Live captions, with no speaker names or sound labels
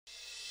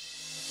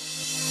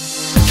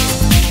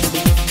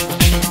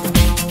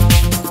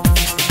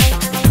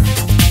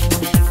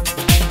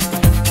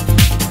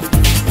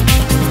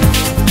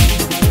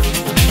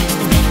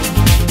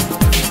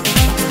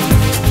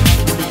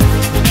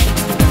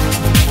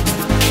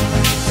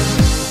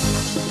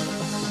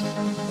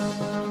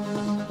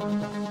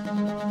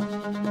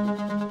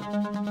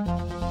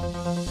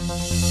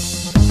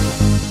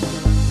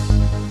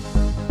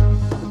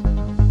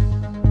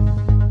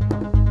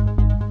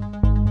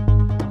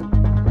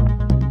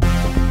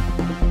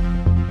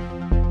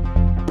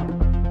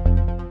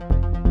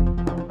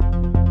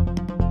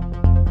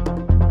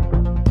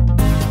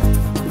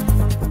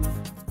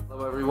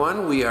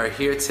We are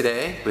here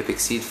today with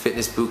Exceed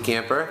Fitness boot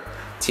camper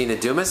Tina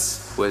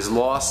Dumas, who has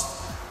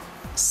lost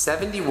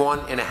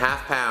 71.5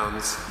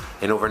 pounds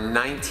and over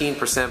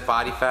 19%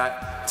 body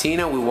fat.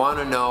 Tina, we want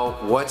to know,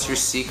 what's your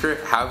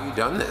secret? How have you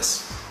done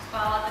this?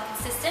 Well, I've been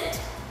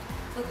consistent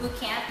with boot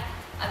camp.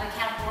 I've been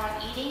accountable for what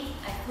I'm eating.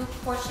 I food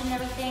portion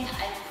everything.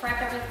 I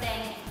prep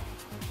everything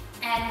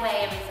and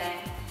weigh everything.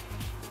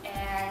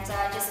 And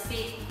just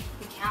be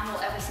accountable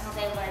every single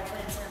day what I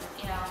put into,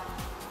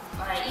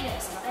 what I eat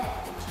every single day.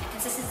 And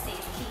consistency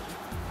is key.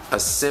 A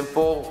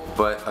simple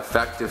but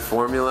effective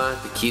formula,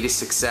 the key to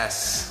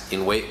success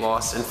in weight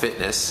loss and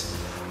fitness.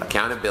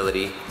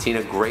 Accountability.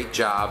 Tina, great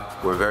job.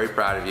 We're very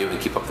proud of you,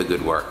 and keep up the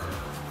good work.